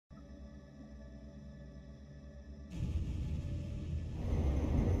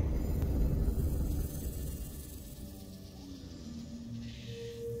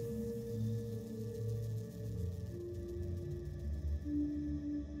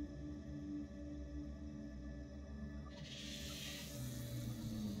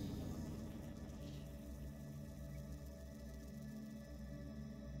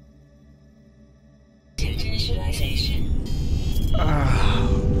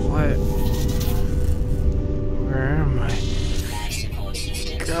What? Where am I?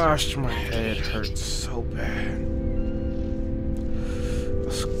 Gosh, my head hurts so bad.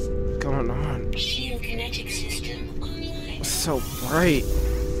 What's going on? Shield kinetic system online. It's so bright.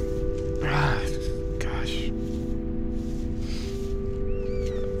 Gosh.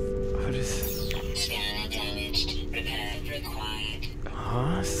 What is... Scanner damaged. Repair required.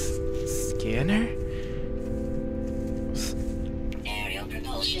 Huh? Scanner? Aerial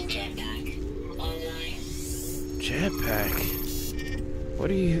propulsion jetpack online. Jetpack? What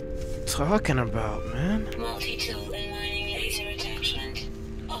are you talking about, man? Multi-tool and mining laser attachment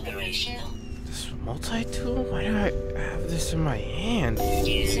operational. This multi-tool? Why do I have this in my hand?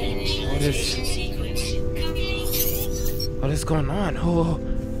 User initialization sequence complete. What is going on? Oh,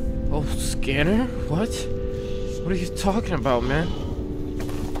 scanner? What? What are you talking about, man?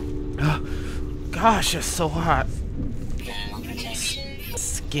 Gosh, it's so hot. Thermal protection.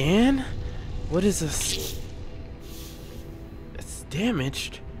 Scan? What is this? It's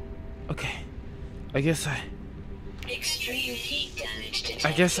damaged. Okay. I guess Extreme heat damage detected.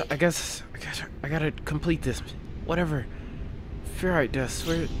 I gotta complete this. Whatever. Ferrite dust.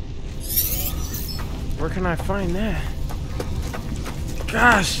 Where can I find that?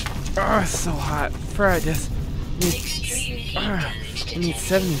 Gosh! Oh, it's so hot. Ferrite dust. Extreme heat damage I detected. need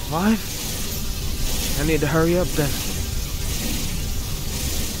 75? I need to hurry up then.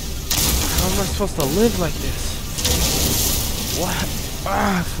 How am I supposed to live like this? What?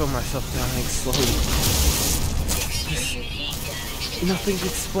 I feel myself dying slowly. Extreme heat damage detected. Nothing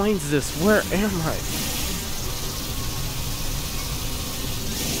explains this. Where am I?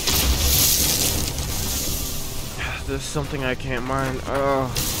 There's something I can't mine. Oh.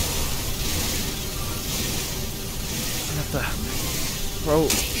 What the? Bro.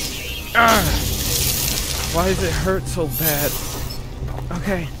 Why does it hurt so bad?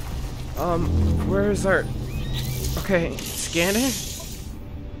 Okay. Where is our... Okay, scanner?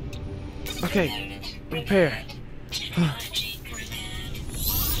 Okay, repair.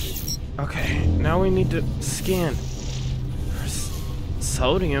 Okay, now we need to scan.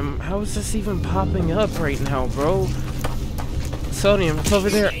 Sodium? How is this even popping up right now, bro? Sodium, it's over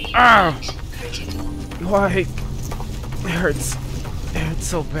there. Ah! Why? It hurts. It hurts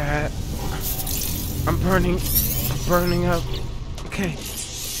so bad. I'm burning up. Okay.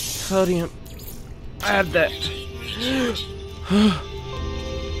 Sodium. Add that.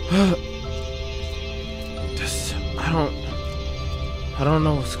 Just, I don't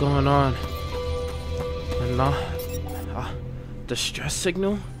know what's going on. And not, distress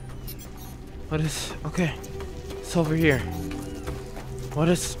signal? What is, okay. It's over here. What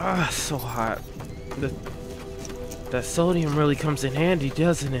is, so hot. That sodium really comes in handy,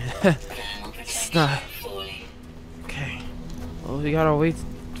 doesn't it? It's not. Okay. Well, we gotta wait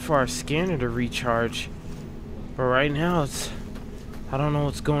for our scanner to recharge. But right now, I don't know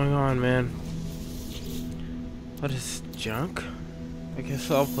what's going on, man. What is junk? I guess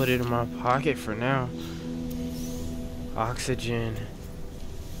I'll put it in my pocket for now. Oxygen.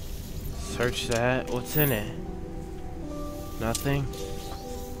 Search that. What's in it? Nothing.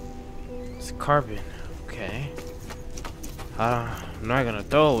 It's carbon. Okay. I'm not gonna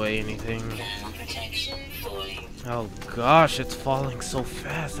throw away anything. Oh gosh, it's falling so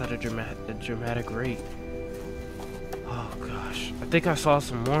fast at a dramatic rate. Oh gosh, I think I saw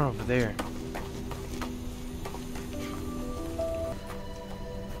some more over there.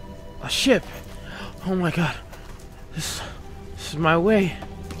 A ship! Oh my god, this is my way.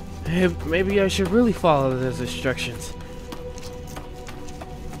 Maybe I should really follow those instructions.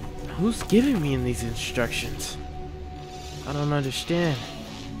 Who's giving me these instructions? I don't understand.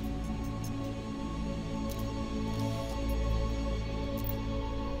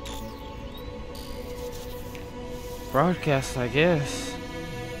 Broadcast, I guess.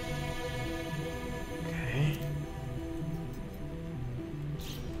 Okay.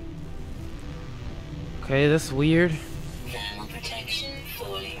 Okay, that's weird.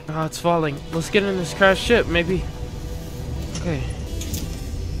 Oh, it's falling. Let's get in this crashed ship, maybe. Okay.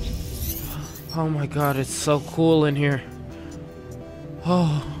 Oh my god, it's so cool in here.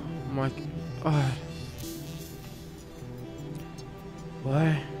 Oh my god.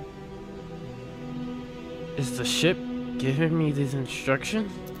 Why is the ship giving me these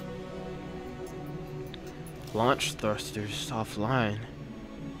instructions? Launch thrusters offline.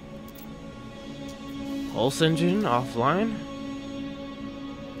 Pulse engine offline?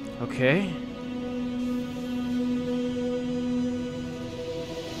 Okay.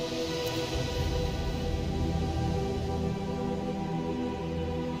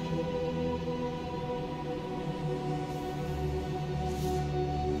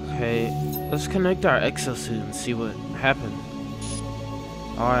 Okay, let's connect our exosuit and see what happens.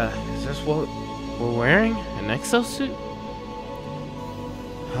 Alright, is this what we're wearing? An exosuit?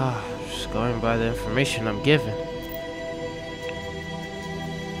 Ah, just going by the information I'm given.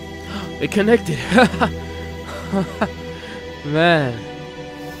 It connected! Man.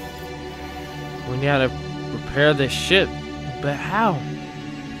 We gotta repair this ship. But how?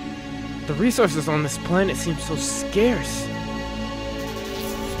 The resources on this planet seem so scarce.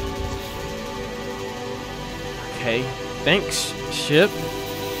 Okay, thanks, ship.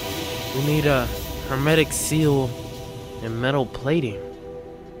 We need a hermetic seal and metal plating.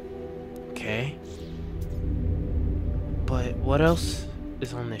 Okay. But what else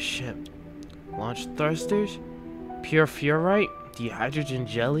is on this ship? Launch thrusters? Pure fluorite? Dehydrogen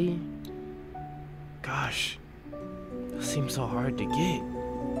jelly? Gosh, that seems so hard to get.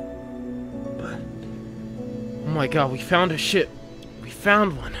 But, oh my god, we found a ship. We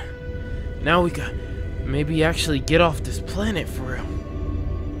found one. Now we got maybe actually get off this planet for real.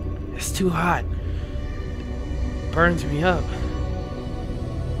 It's too hot. It burns me up.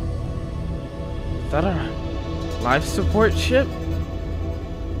 Is that a life support ship?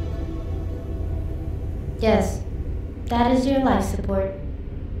 Yes, that is your life support.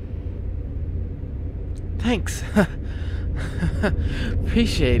 Thanks.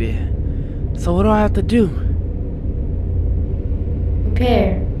 Appreciate it. So what do I have to do?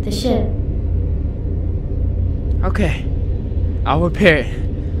 Repair the ship. Okay. I'll repair it.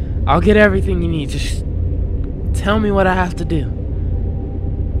 I'll get everything you need. Just tell me what I have to do.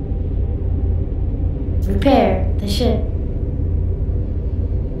 Repair the ship.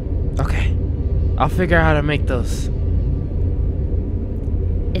 Okay. I'll figure out how to make those.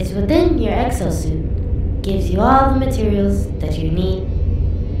 It's within your exosuit. Gives you all the materials that you need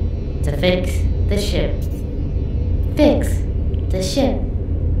to fix the ship. Fix the ship.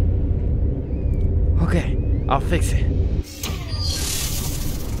 Okay, I'll fix it.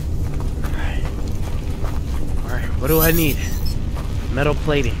 Alright, what do I need? Metal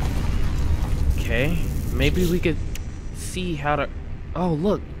plating. Okay, maybe we could see how to... Oh,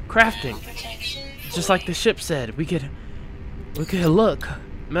 look, crafting. Just like the ship said, we could look.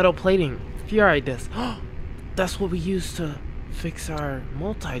 Metal plating. Fluorite dust. That's what we use to fix our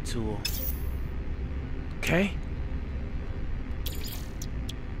multi-tool. Okay.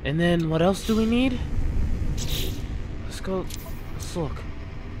 And then what else do we need? Let's look.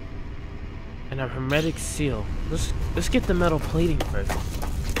 And a hermetic seal. Let's get the metal plating first.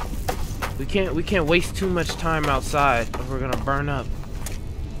 We can't waste too much time outside or we're gonna burn up.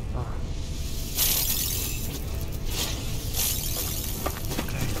 Oh.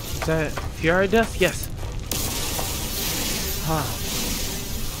 Okay. Is that fluorite dust? Yes. Huh.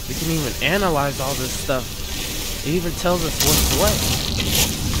 We can even analyze all this stuff. It even tells us what's what.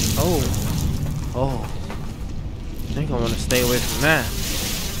 Oh. I think I want to stay away from that.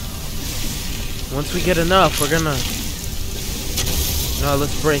 Once we get enough, we're gonna... No,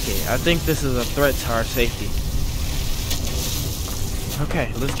 let's break it. I think this is a threat to our safety.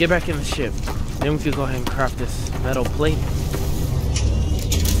 Okay, let's get back in the ship. Then we can go ahead and craft this metal plate.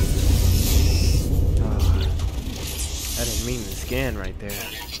 I didn't mean to scan right there.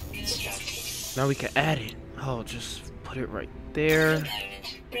 Now we can add it. Oh, just put it right there.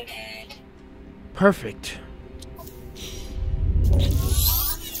 Perfect.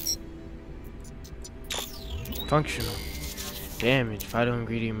 Functional. Damage. Vital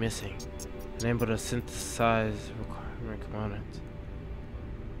ingredient missing. Unable to synthesize requirement components.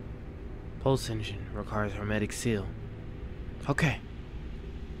 Pulse engine requires hermetic seal. Okay.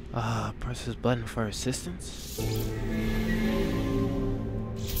 Press this button for assistance.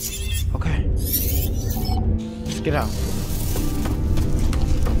 Okay. Let's get out.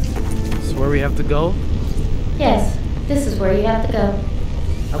 This is where we have to go? Yes, this is where you have to go.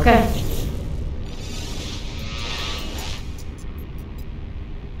 Okay.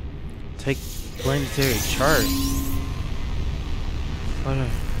 Take planetary chart.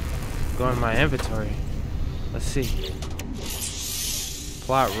 Go in my inventory. Let's see.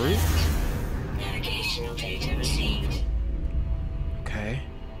 Plot route. Navigational data received. Okay.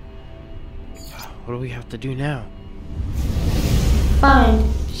 What do we have to do now? Find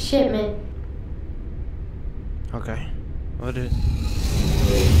shipment. Okay. What is...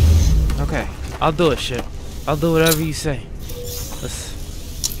 Okay. I'll do it, ship. I'll do whatever you say. Let's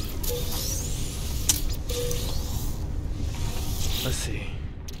see.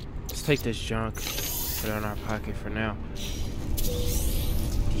 Let's take this junk. Put it in our pocket for now.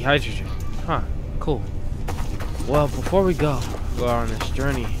 Hydrogen. Huh. Cool. Well, before we go on this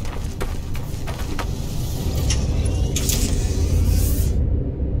journey,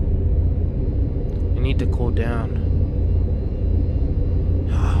 need to cool down.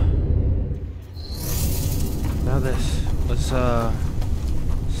 Now let's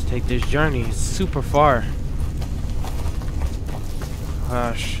take this journey. It's super far.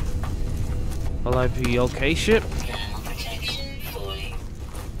 Gosh. Will I be okay, ship?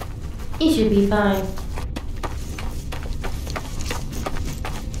 You should be fine.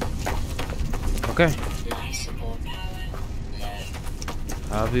 Okay.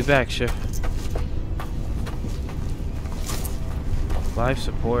 I'll be back, ship. Life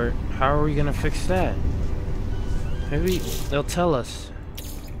support. How are we gonna fix that? Maybe they'll tell us.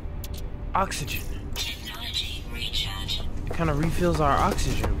 Oxygen. It kind of refills our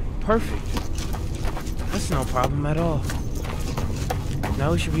oxygen. Perfect. That's no problem at all.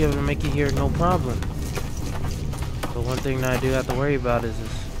 Now we should be able to make it here no problem. The one thing that I do have to worry about is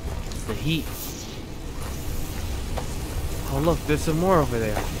the heat. Oh look, there's some more over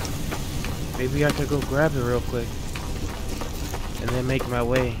there. Maybe I could go grab it real quick. And then make my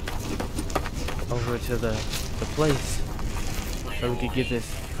way over to the place. So we could get this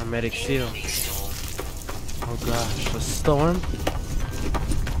hermetic seal. Oh gosh, a storm?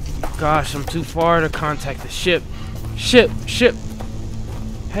 Gosh, I'm too far to contact the ship. Ship!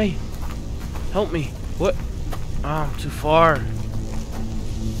 Hey, help me. What? Oh, I'm too far.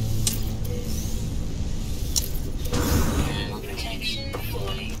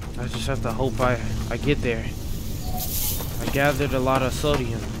 I just have to hope I get there. I gathered a lot of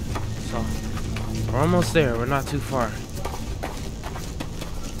sodium, so we're almost there. We're not too far.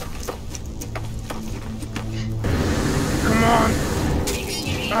 Come on!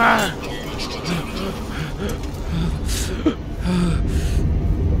 Ah!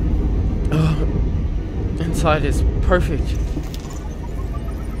 Inside is perfect.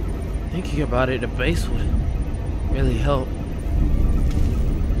 Thinking about it, the base would really help.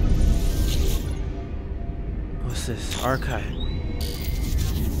 What's this? Archive.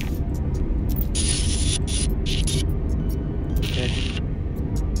 Okay.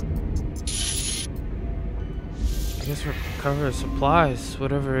 I guess we're covering supplies,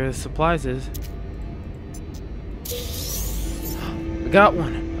 whatever supplies is. I got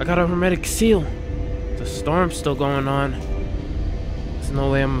one. I got a hermetic seal. The storm's still going on. There's no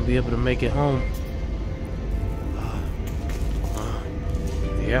way I'm gonna be able to make it home.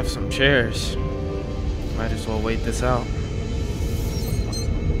 They have some chairs. Might as well wait this out.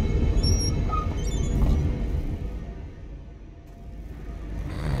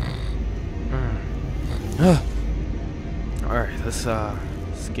 Alright, let's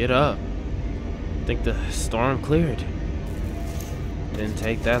get up. I think the storm cleared. Didn't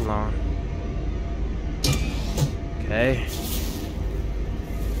take that long. Okay.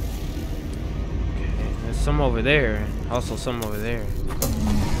 There's some over there. Also some over there.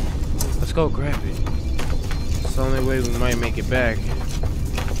 Let's go grab it. It's the only way we might make it back.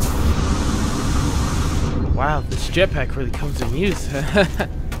 Wow, this jetpack really comes in use. I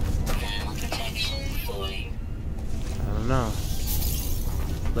don't know.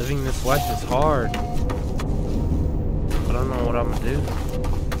 Living this life is hard. I don't know what I'm gonna do.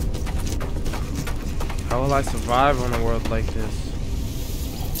 How will I survive on a world like this?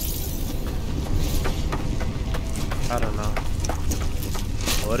 I don't know.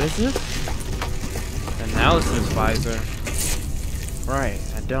 What is this? Analysis visor. Right,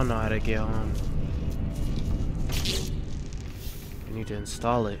 I don't know how to get home. I need to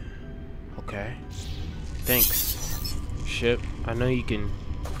install it. Okay. Thanks, ship. I know you can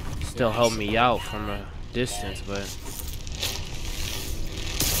still help me out from a distance, but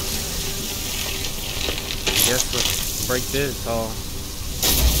I guess let's break this all.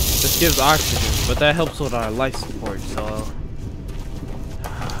 This gives oxygen, but that helps with our life support, so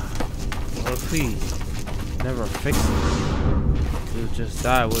what if we never fix it? We'll just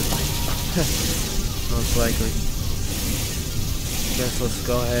die, wouldn't we? Most likely. Guess let's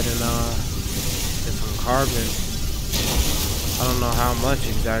go ahead and get some carbon. I don't know how much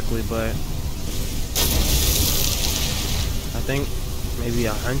exactly, but I think maybe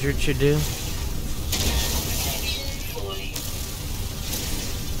 100 should do.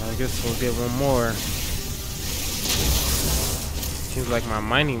 I guess we'll get one more. Seems like my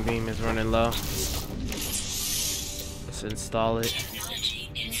mining beam is running low. Let's install it.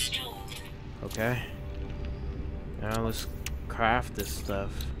 Okay. Now let's craft this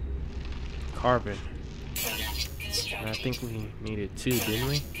stuff. Carbon. And I think we needed 2, didn't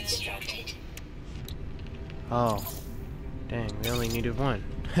we? Oh. Dang, we only needed 1.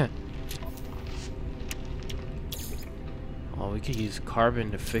 Oh, we could use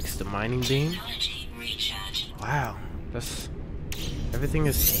carbon to fix the mining beam? Wow, that's Everything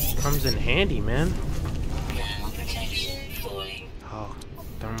comes in handy, man. Thermal protection falling. Oh,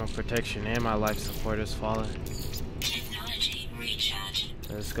 thermal protection and my life support is falling. Technology recharge.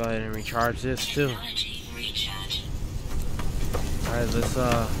 Let's go ahead and recharge this too. Technology recharge. Alright, let's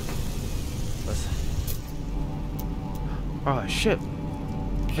oh shit.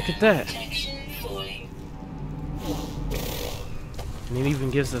 Look at that. Protection falling. And it even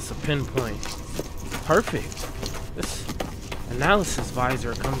gives us a pinpoint. Perfect. This analysis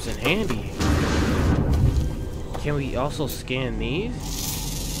visor comes in handy. Can we also scan these?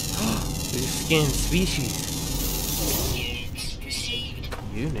 We scan species. Units received.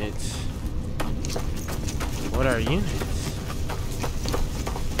 Units? What are units?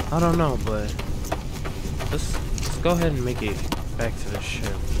 I don't know, but let's go ahead and make it back to the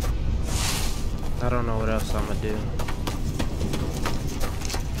ship. I don't know what else I'm gonna do.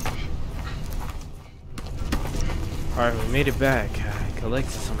 Alright, we made it back. I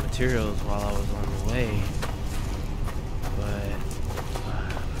collected some materials while I was on the way.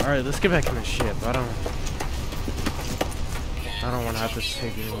 But alright, let's get back in the ship. I don't want to have to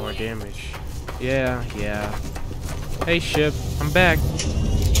take any more damage. Yeah. Hey ship, I'm back.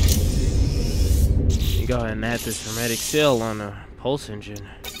 You go ahead and add this hermetic seal on the pulse engine.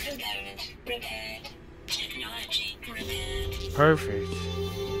 Component repaired. Technology repaired. Perfect.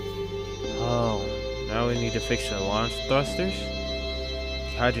 Oh, now we need to fix the launch thrusters.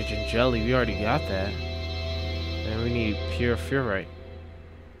 Hydrogen jelly, we already got that. And we need pure ferrite.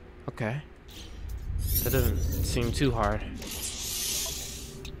 Okay. That doesn't seem too hard.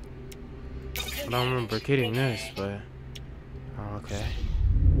 I don't remember getting this, but oh, okay.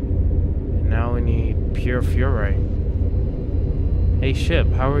 And now we need pure ferrite. Hey ship,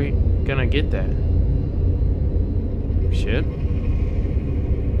 how are we gonna get that? Ship?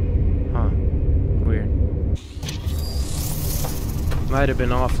 Huh. Weird. Might have been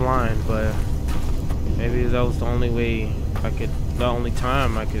offline, but maybe that was the only way the only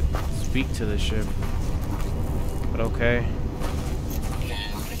time I could speak to the ship. But okay.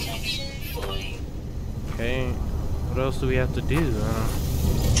 Protection falling. Okay. What else do we have to do?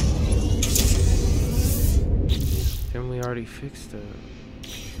 Then we already fixed it.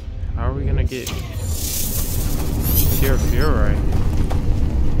 How are we gonna get pure ferrite?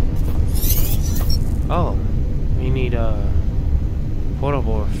 Oh, we need a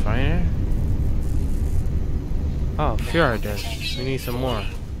portable refiner. Oh, ferrite does. We need some more.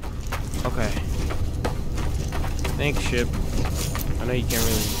 Okay. Thanks, ship. I know you can't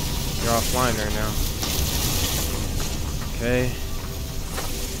really. You're offline right now. Okay.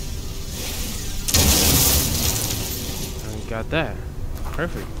 And we got that.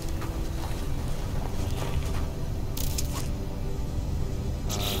 Perfect.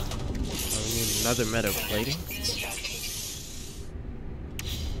 We need another metal plating.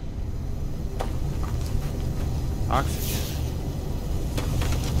 Oxygen.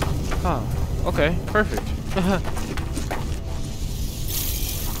 Oh, okay, perfect.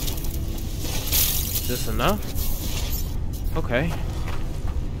 Is this enough? Okay.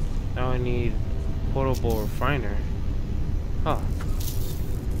 Now I need portable refiner. Oh,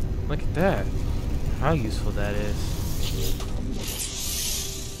 look at that. How useful that is.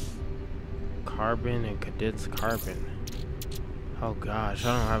 Carbon and condensed carbon. Oh gosh,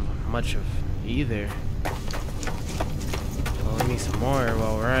 I don't have much of either. Well, we need some more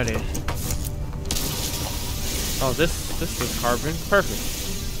while we're at it. Oh, this is carbon. Perfect.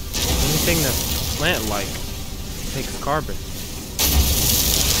 Anything that's plant-like takes carbon.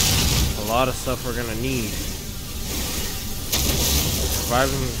 A lot of stuff we're gonna need.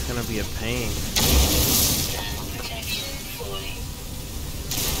 Surviving is gonna be a pain.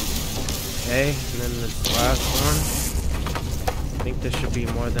 Okay, and then this last one. I think this should be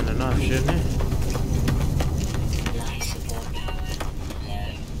more than enough, shouldn't it?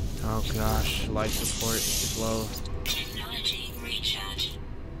 Oh gosh, life support is low. Technology recharge.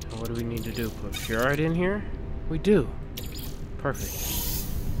 What do we need to do? Put ferrite in here? We do. Perfect.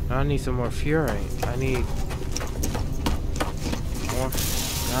 Now I need some more ferrite. I need more.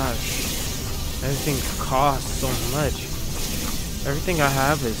 Gosh, everything costs so much. Everything I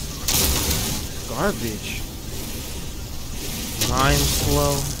have is garbage. Mine's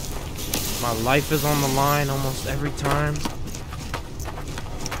slow. My life is on the line almost every time.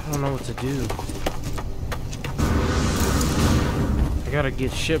 I don't know what to do. I gotta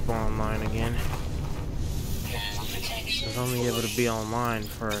get ship online again. It's only able to be online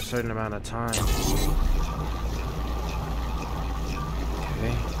for a certain amount of time.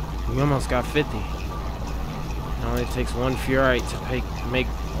 Okay, we almost got 50. It only takes one ferrite to make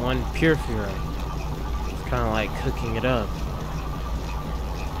one pure ferrite. It's kind of like cooking it up.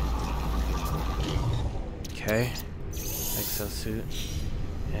 Okay. Exosuit.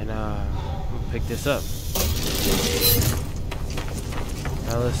 And I'm gonna pick this up.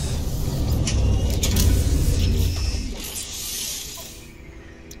 Now let's...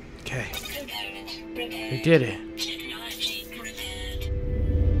 Okay. We did it.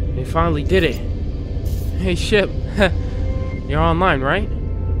 We finally did it. Hey, ship. You're online, right?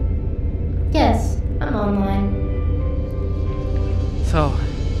 Yes, I'm online. So,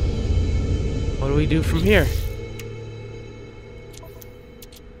 what do we do from here?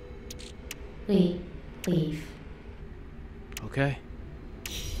 We leave. Okay.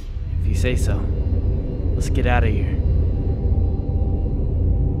 If you say so. Let's get out of here.